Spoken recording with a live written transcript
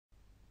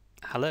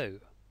Hello,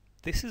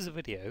 this is a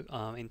video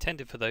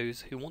intended for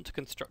those who want to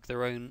construct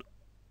their own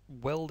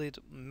welded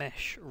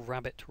mesh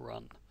rabbit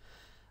run.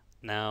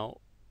 Now,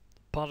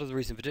 part of the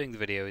reason for doing the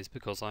video is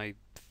because I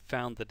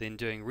found that in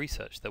doing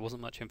research there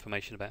wasn't much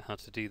information about how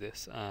to do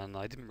this, and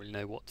I didn't really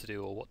know what to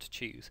do or what to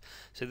choose.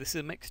 So this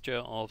is a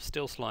mixture of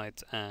still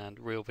slides and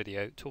real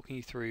video talking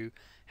you through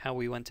how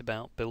we went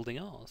about building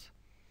ours.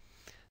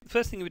 The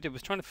first thing we did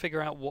was trying to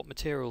figure out what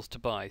materials to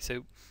buy.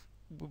 So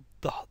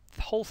the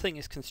whole thing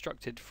is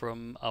constructed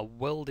from a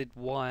welded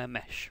wire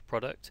mesh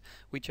product.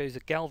 We chose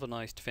a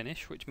galvanized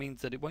finish, which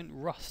means that it won't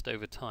rust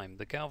over time.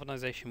 The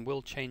galvanization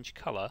will change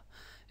colour.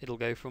 It'll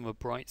go from a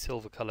bright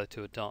silver colour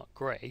to a dark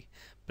grey,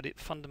 but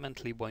it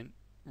fundamentally won't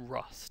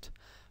rust.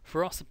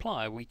 For our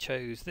supplier, we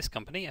chose this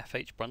company,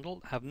 FH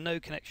Brundle. Have no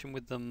connection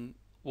with them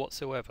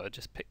whatsoever,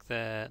 just pick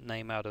their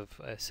name out of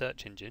a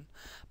search engine,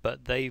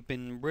 but they've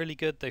been really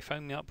good. They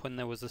phoned me up when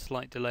there was a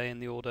slight delay in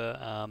the order.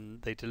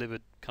 They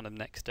delivered kind of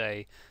next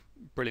day.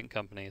 Brilliant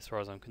company as far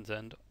as I'm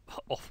concerned,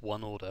 off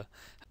one order.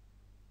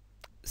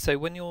 So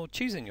when you're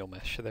choosing your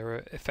mesh, there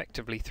are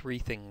effectively three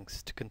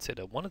things to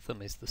consider. One of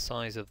them is the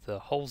size of the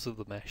holes of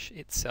the mesh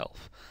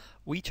itself.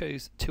 We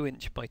chose 2"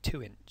 by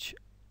 2".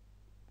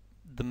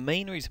 The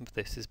main reason for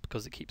this is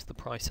because it keeps the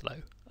price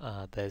low.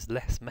 There's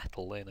less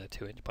metal in a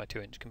 2" by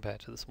 2"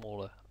 compared to the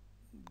smaller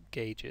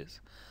gauges.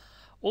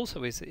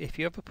 Also, is if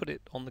you ever put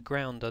it on the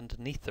ground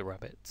underneath the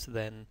rabbits,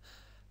 then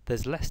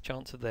there's less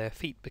chance of their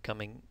feet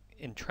becoming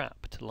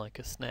entrapped like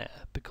a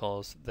snare,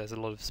 because there's a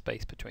lot of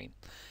space between.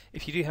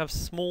 If you do have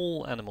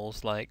small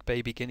animals like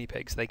baby guinea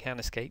pigs, they can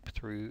escape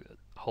through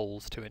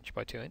holes 2"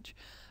 by 2".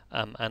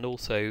 And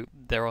also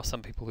there are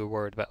some people who are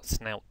worried about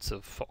snouts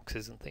of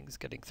foxes and things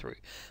getting through.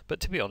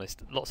 But to be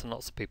honest, lots and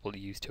lots of people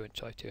use 2"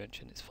 by 2"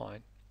 and it's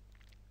fine.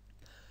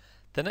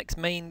 The next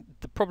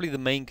probably the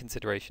main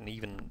consideration,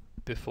 even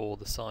before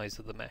the size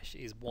of the mesh,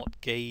 is what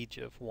gauge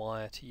of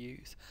wire to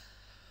use.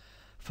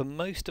 For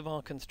most of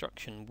our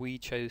construction we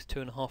chose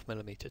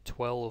 2.5mm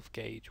 12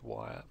 gauge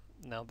wire.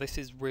 Now this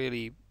is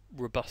really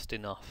robust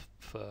enough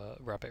for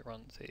rabbit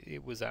runs.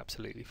 It was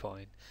absolutely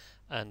fine,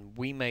 and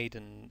we made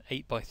an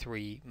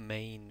 8x3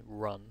 main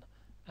run,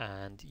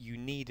 and you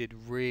needed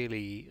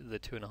really the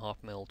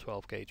 2.5mm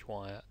 12 gauge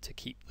wire to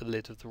keep the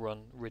lid of the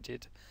run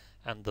rigid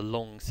and the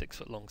long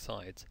 6-foot long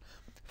sides.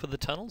 For the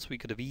tunnels we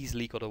could have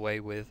easily got away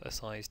with a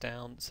size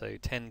down, so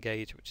 10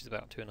 gauge, which is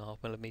about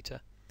 2.5mm.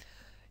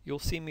 You'll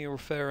see me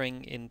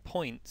referring in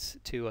points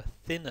to a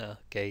thinner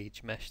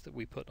gauge mesh that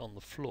we put on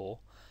the floor.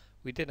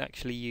 We did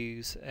actually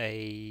use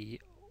a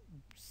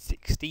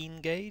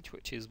 16 gauge,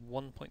 which is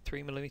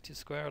 1.3mm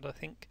squared, I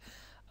think,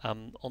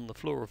 on the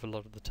floor of a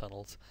lot of the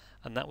tunnels,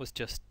 and that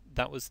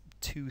was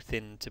too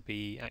thin to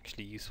be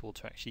actually useful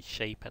to actually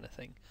shape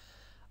anything.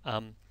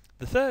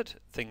 The third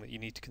thing that you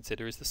need to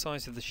consider is the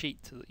size of the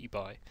sheet that you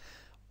buy.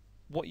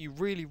 What you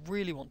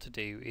really want to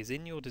do is,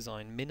 in your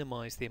design,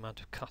 minimize the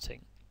amount of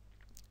cutting.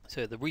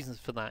 So the reasons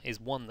for that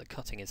is, one, that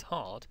cutting is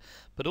hard,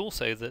 but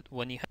also that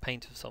when you have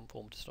paint of some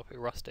form, to stop it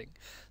rusting.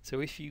 So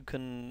if you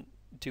can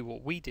do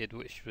what we did,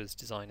 which was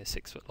design a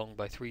 6-foot long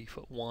by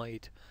 3-foot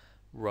wide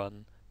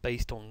run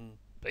based on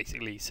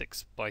basically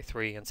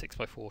 6x3 and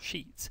 6x4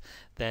 sheets,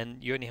 then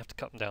you only have to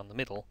cut them down the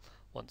middle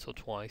once or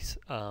twice,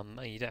 and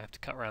you don't have to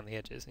cut around the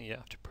edges, and you don't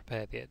have to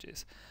prepare the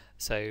edges.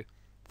 So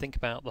think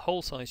about the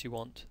hole size you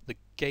want, the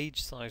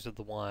gauge size of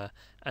the wire,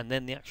 and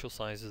then the actual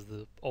size of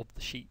the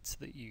sheets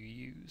that you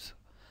use.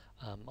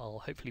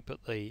 I'll hopefully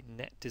put the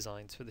net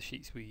designs for the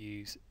sheets we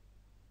use.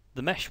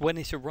 The mesh, when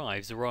it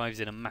arrives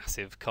in a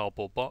massive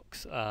cardboard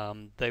box.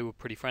 They were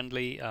pretty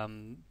friendly,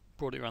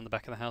 brought it around the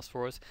back of the house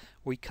for us.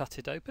 We cut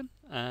it open,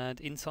 and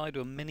inside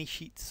were many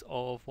sheets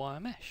of wire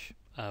mesh.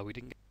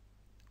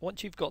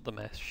 Once you've got the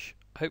mesh,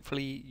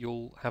 hopefully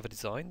you'll have a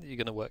design that you're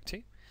going to work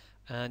to,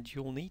 and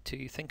you'll need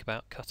to think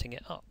about cutting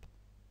it up.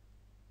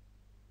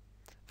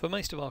 For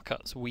most of our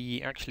cuts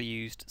we actually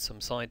used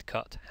some side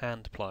cut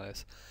hand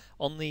pliers.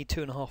 On the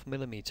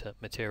 2.5mm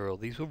material,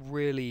 these were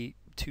really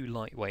too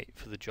lightweight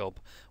for the job.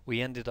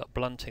 We ended up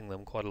blunting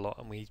them quite a lot,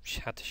 and we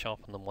had to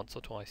sharpen them once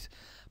or twice.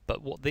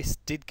 But what this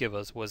did give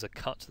us was a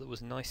cut that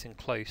was nice and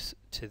close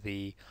to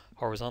the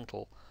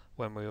horizontal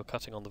when we were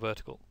cutting on the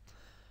vertical.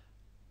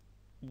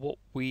 What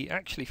we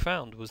actually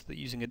found was that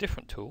using a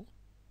different tool,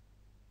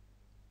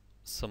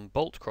 some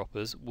bolt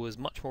croppers, was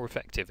much more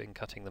effective in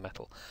cutting the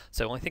metal.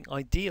 So I think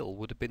ideal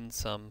would have been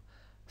some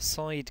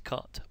side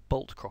cut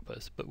bolt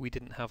croppers, but we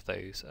didn't have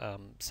those.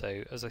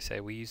 So as I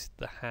say, we used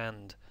the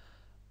hand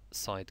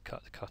side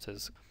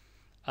cutters.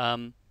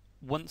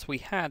 Once we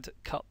had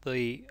cut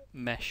the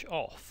mesh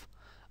off,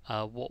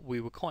 what we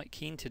were quite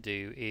keen to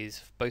do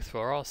is, both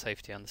for our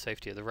safety and the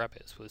safety of the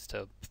rabbits, was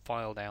to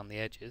file down the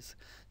edges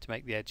to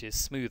make the edges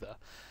smoother.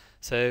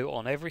 So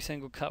on every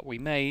single cut we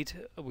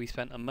made, we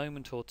spent a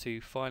moment or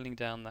two filing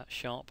down that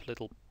sharp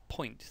little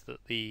point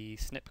that the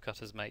snip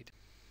cutters made.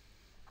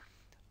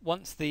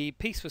 Once the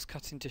piece was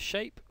cut into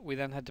shape, we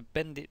then had to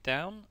bend it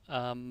down.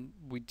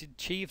 We did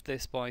achieve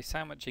this by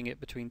sandwiching it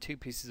between two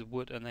pieces of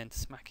wood and then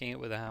smacking it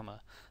with a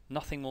hammer.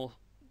 Nothing more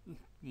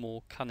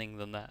more cunning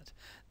than that.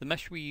 The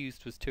mesh we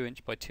used was 2"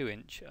 by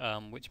 2",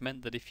 which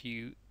meant that if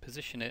you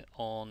position it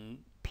on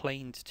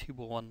planed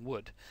 2x1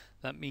 wood,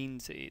 that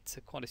means it's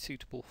quite a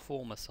suitable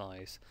former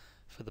size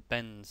for the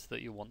bends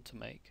that you want to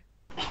make.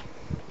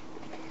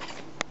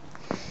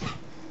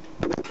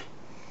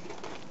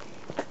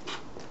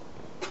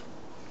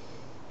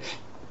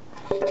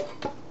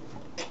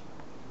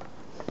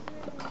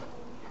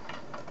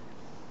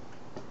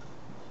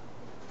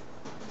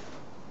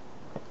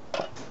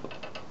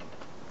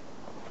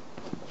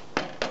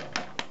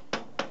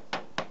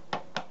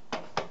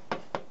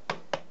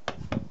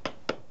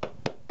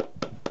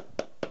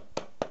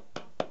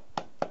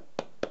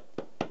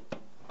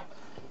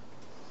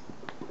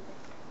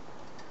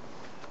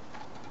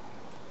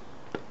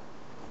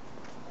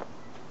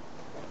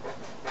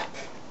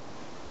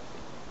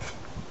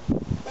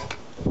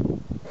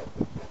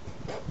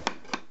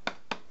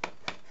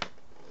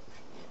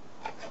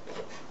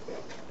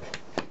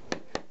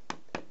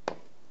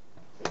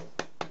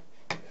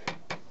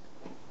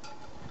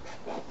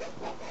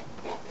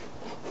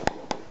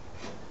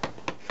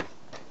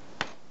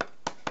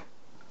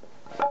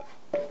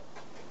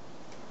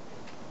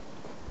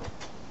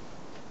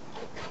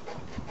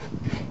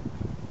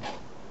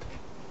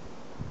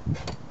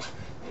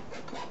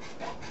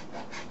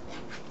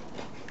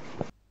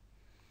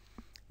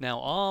 Now,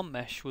 our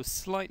mesh was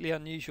slightly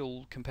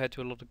unusual compared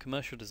to a lot of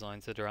commercial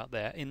designs that are out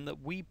there in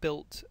that we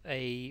built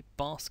a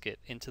basket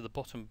into the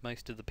bottom of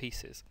most of the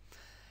pieces.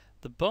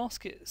 The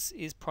basket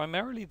is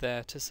primarily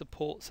there to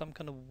support some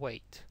kind of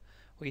weight.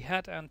 We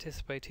had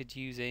anticipated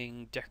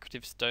using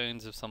decorative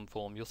stones of some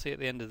form. You'll see at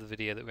the end of the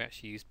video that we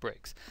actually used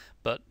bricks.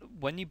 But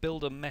when you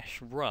build a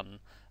mesh run,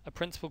 a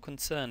principal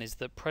concern is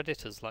that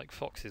predators like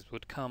foxes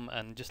would come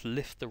and just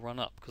lift the run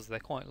up because they're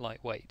quite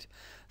lightweight.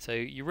 So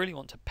you really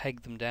want to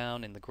peg them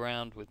down in the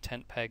ground with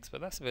tent pegs,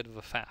 but that's a bit of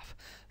a faff.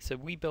 So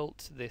we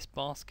built this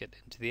basket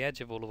into the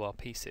edge of all of our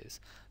pieces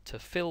to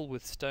fill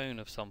with stone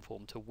of some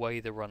form to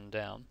weigh the run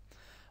down.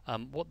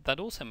 What that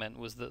also meant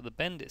was that the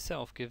bend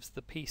itself gives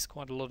the piece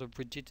quite a lot of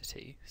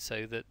rigidity,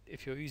 so that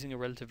if you're using a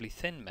relatively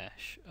thin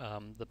mesh,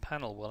 the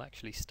panel will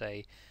actually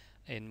stay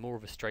in more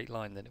of a straight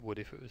line than it would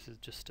if it was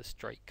just a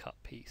straight cut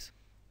piece.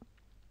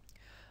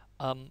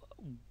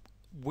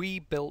 We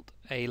built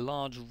a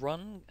large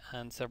run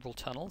and several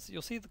tunnels.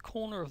 You'll see the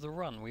corner of the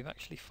run we've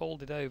actually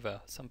folded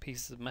over some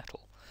pieces of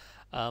metal.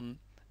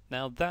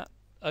 Now that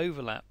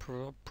overlap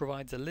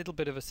provides a little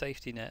bit of a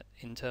safety net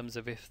in terms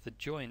of if the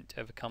joint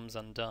ever comes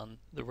undone,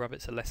 the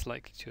rabbits are less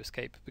likely to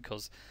escape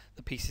because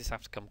the pieces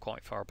have to come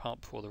quite far apart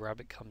before the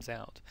rabbit comes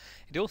out.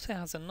 It also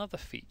has another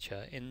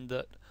feature in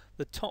that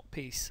the top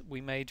piece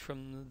we made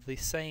from the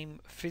same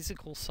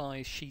physical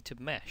size sheet of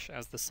mesh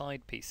as the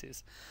side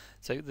pieces.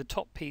 So the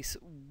top piece,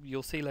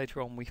 you'll see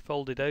later on, we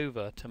folded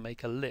over to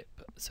make a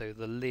lip, so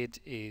the lid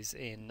is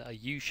in a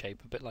U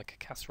shape, a bit like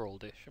a casserole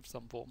dish of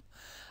some form.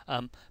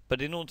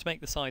 But in order to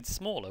make the sides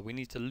smaller, we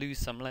need to lose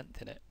some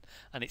length in it,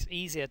 and it's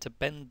easier to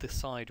bend the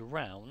side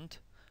round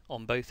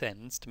on both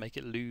ends to make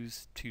it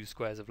lose 2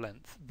 squares of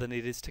length than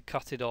it is to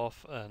cut it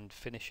off and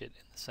finish it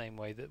in the same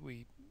way that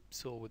we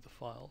saw with the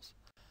files.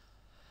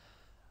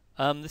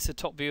 This is a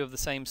top view of the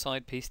same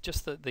side piece,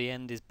 just that the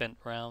end is bent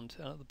round,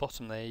 and at the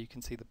bottom there you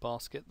can see the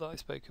basket that I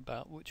spoke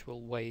about, which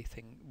will weigh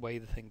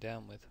the thing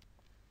down with.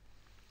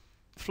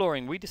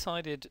 Flooring, we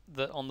decided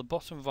that on the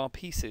bottom of our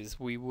pieces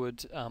we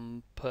would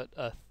put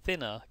a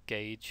thinner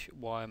gauge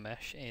wire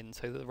mesh in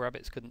so that the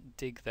rabbits couldn't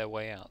dig their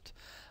way out.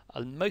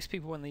 Most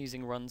people, when they're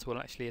using runs, will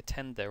actually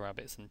attend their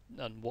rabbits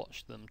and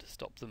watch them to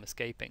stop them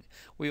escaping.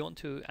 We want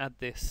to add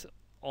this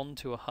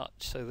onto a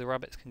hutch so the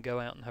rabbits can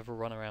go out and have a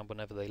run around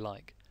whenever they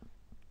like.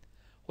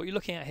 What you're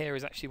looking at here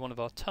is actually one of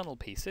our tunnel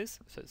pieces,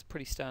 so it's a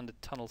pretty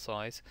standard tunnel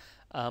size,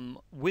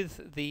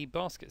 with the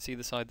baskets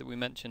either side that we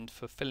mentioned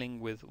for filling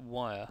with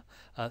wire,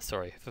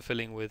 for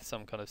filling with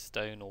some kind of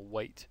stone or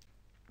weight.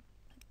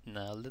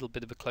 Now a little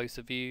bit of a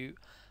closer view.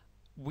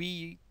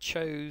 We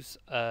chose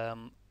a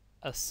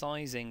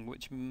sizing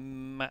which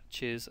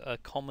matches a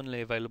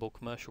commonly available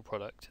commercial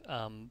product,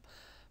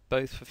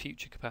 both for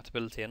future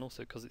compatibility and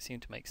also because it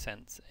seemed to make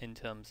sense in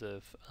terms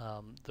of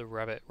the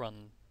rabbits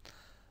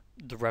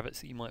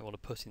that you might want to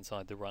put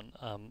inside the run.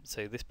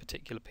 So this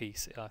particular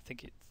piece, I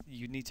think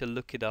you need to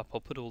look it up.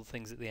 I'll put all the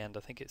things at the end. I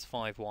think it's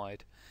 5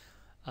 wide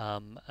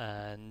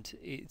and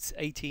it's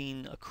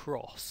 18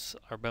 across.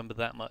 I remember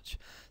that much.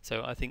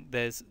 So I think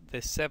there's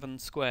 7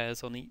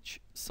 squares on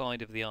each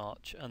side of the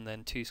arch and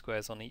then 2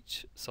 squares on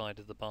each side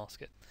of the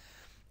basket.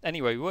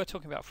 Anyway, we were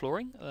talking about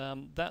flooring.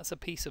 That's a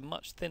piece of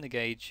much thinner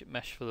gauge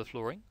mesh for the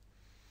flooring,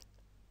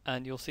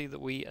 and you'll see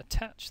that we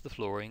attach the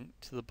flooring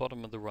to the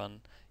bottom of the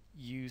run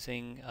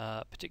using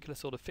a particular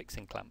sort of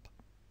fixing clamp.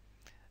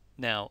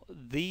 Now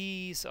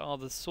these are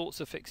the sorts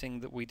of fixing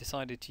that we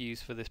decided to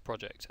use for this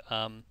project.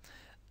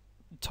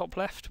 Top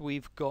left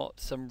we've got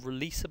some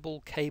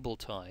releasable cable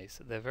ties.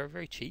 They're very,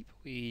 very cheap.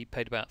 We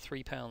paid about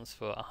 £3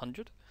 for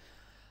 100.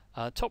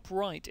 Top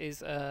right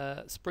is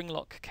a spring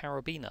lock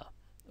carabiner.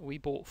 We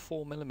bought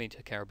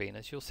 4mm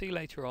carabiners. You'll see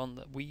later on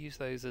that we use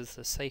those as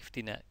a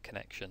safety net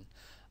connection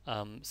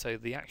So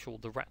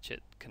the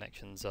ratchet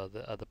connections are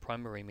the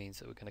primary means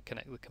that we're going to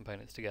connect the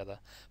components together,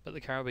 but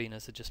the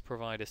carabiners are just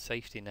provide a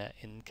safety net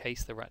in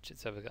case the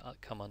ratchets ever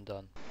come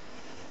undone.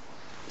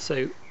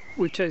 So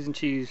we've chosen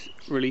to use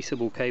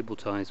releasable cable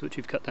ties, which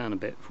we've cut down a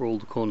bit for all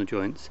the corner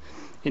joints.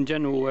 In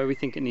general, where we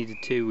think it needed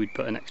 2, we'd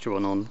put an extra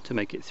one on to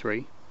make it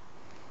 3.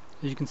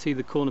 As you can see,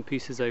 the corner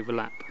pieces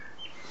overlap,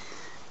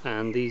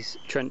 and these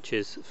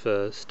trenches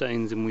for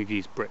stones, and we've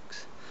used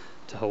bricks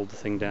to hold the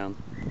thing down.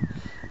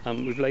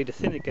 We've laid a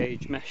thinner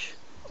gauge mesh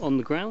on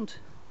the ground,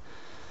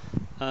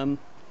 and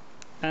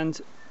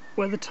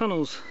where the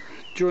tunnels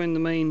join the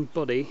main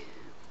body,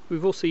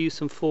 we've also used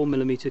some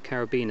 4mm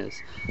carabiners.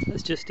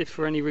 That's just if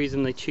for any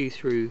reason they chew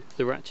through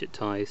the ratchet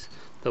ties,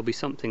 there'll be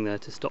something there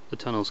to stop the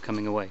tunnels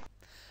coming away.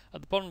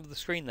 At the bottom of the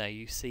screen there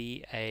you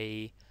see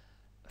a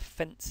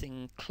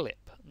fencing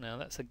clip. Now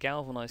that's a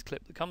galvanised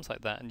clip that comes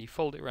like that, and you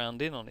fold it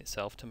round in on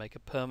itself to make a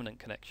permanent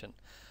connection.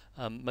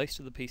 Most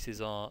of the pieces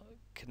are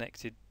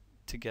connected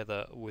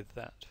together with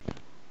that.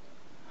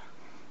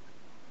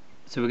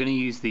 So we're going to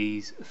use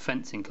these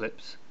fencing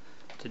clips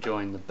to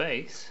join the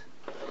base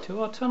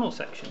to our tunnel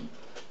section.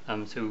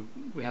 So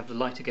we have the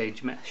lighter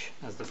gauge mesh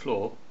as the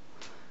floor,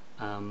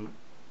 and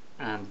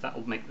that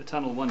will make the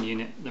tunnel one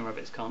unit and the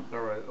rabbits can't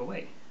burrow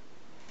away.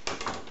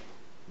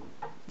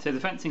 So the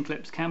fencing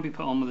clips can be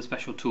put on with a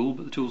special tool,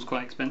 but the tool's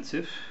quite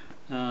expensive.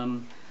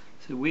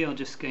 So we are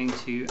just going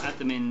to add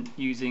them in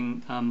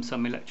using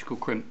some electrical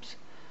crimps.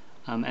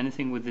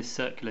 Anything with this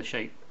circular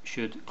shape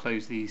should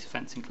close these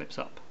fencing clips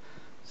up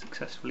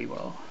successfully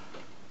well.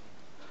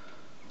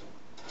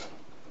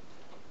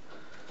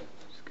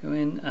 Just go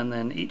in, and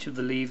then each of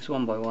the leaves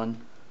one by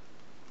one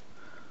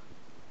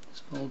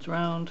just folds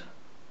round,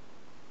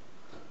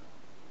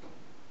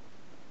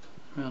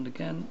 round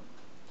again,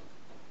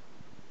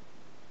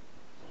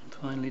 and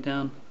finally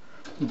down.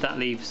 That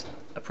leaves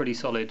a pretty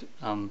solid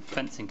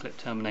fencing clip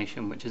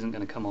termination, which isn't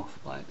going to come off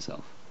by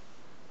itself.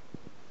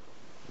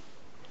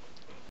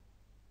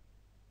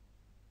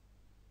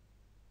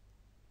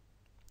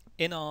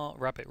 In our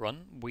rabbit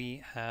run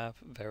we have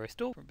various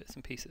door bits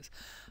and pieces.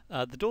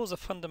 The doors are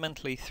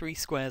fundamentally 3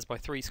 squares by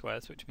 3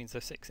 squares, which means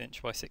they're 6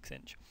 inch by 6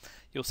 inch.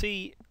 You'll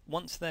see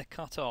once they're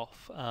cut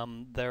off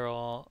there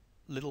are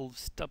little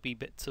stubby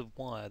bits of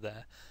wire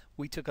there.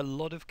 We took a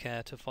lot of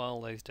care to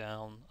file those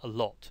down a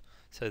lot,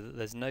 so that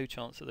there's no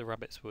chance that the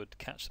rabbits would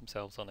catch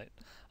themselves on it.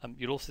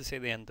 You'll also see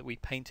at the end that we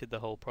painted the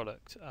whole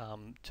product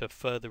to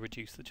further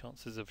reduce the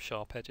chances of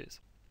sharp edges.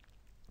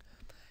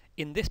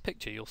 In this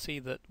picture you'll see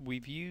that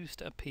we've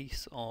used a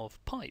piece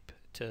of pipe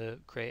to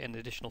create an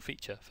additional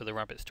feature for the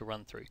rabbits to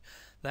run through.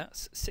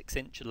 That's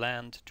 6-inch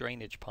land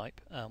drainage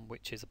pipe,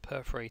 which is a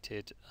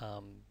perforated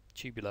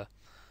tubular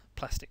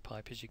plastic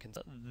pipe, as you can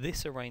see.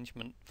 This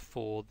arrangement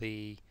for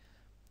the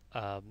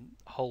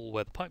hole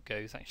where the pipe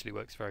goes actually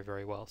works very,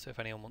 very well, so if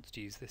anyone wants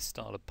to use this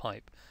style of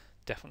pipe,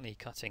 definitely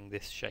cutting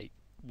this shape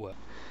works.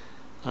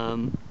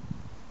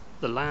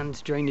 The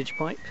land drainage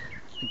pipe,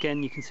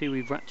 again you can see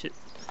we've ratchet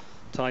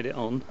tied it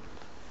on,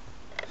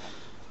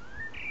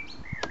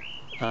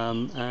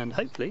 and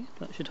hopefully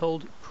that should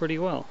hold pretty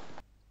well.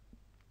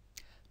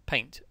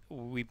 Paint.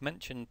 We've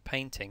mentioned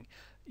painting.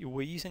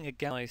 We're using a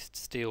galvanized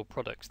steel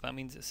product. That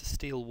means it's a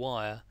steel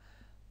wire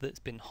that's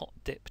been hot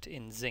dipped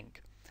in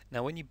zinc.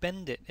 Now when you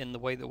bend it in the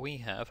way that we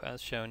have,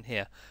 as shown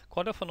here,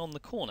 quite often on the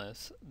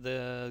corners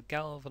the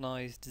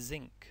galvanized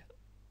zinc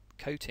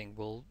coating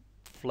will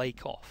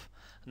flake off,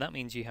 and that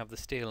means you have the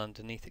steel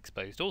underneath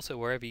exposed. Also,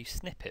 wherever you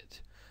snip it,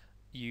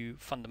 you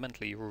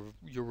fundamentally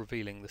you're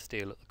revealing the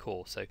steel at the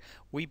core. So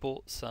we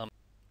bought some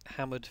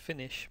hammered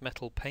finish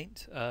metal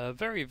paint,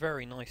 very,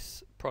 very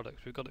nice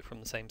product. We've got it from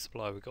the same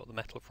supplier we got the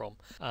metal from.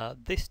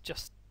 This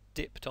just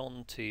dipped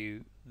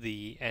onto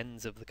the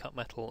ends of the cut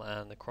metal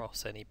and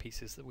across any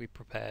pieces that we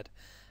prepared,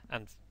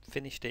 and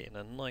finished it in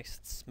a nice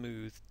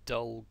smooth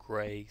dull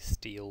grey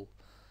steel.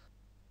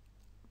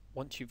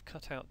 Once you've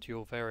cut out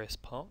your various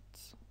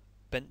parts,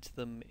 bent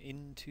them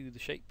into the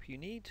shape you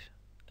need,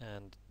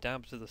 and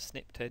dabbed the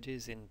snipped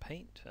edges in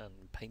paint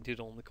and painted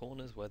on the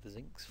corners where the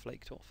zinc's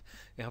flaked off,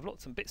 you have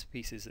lots of bits and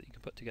pieces that you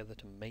can put together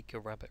to make a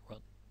rabbit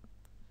run.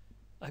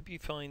 I hope you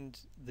find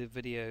the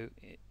video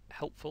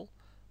helpful.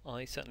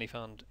 I certainly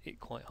found it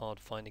quite hard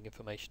finding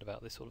information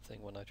about this sort of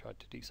thing when I tried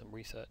to do some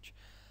research.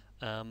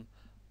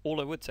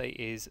 All I would say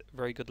is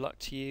very good luck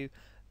to you.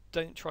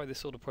 Don't try this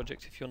sort of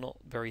project if you're not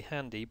very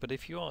handy, but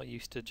if you are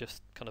used to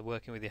just kind of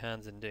working with your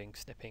hands and doing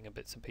snipping and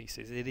bits and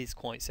pieces, it is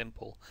quite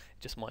simple.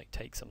 It just might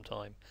take some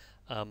time.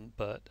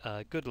 But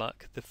good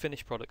luck. The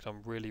finished product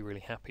I'm really,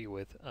 really happy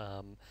with,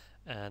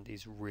 and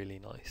is really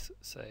nice.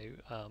 So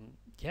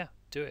yeah,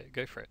 do it.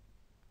 Go for it.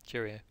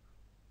 Cheerio.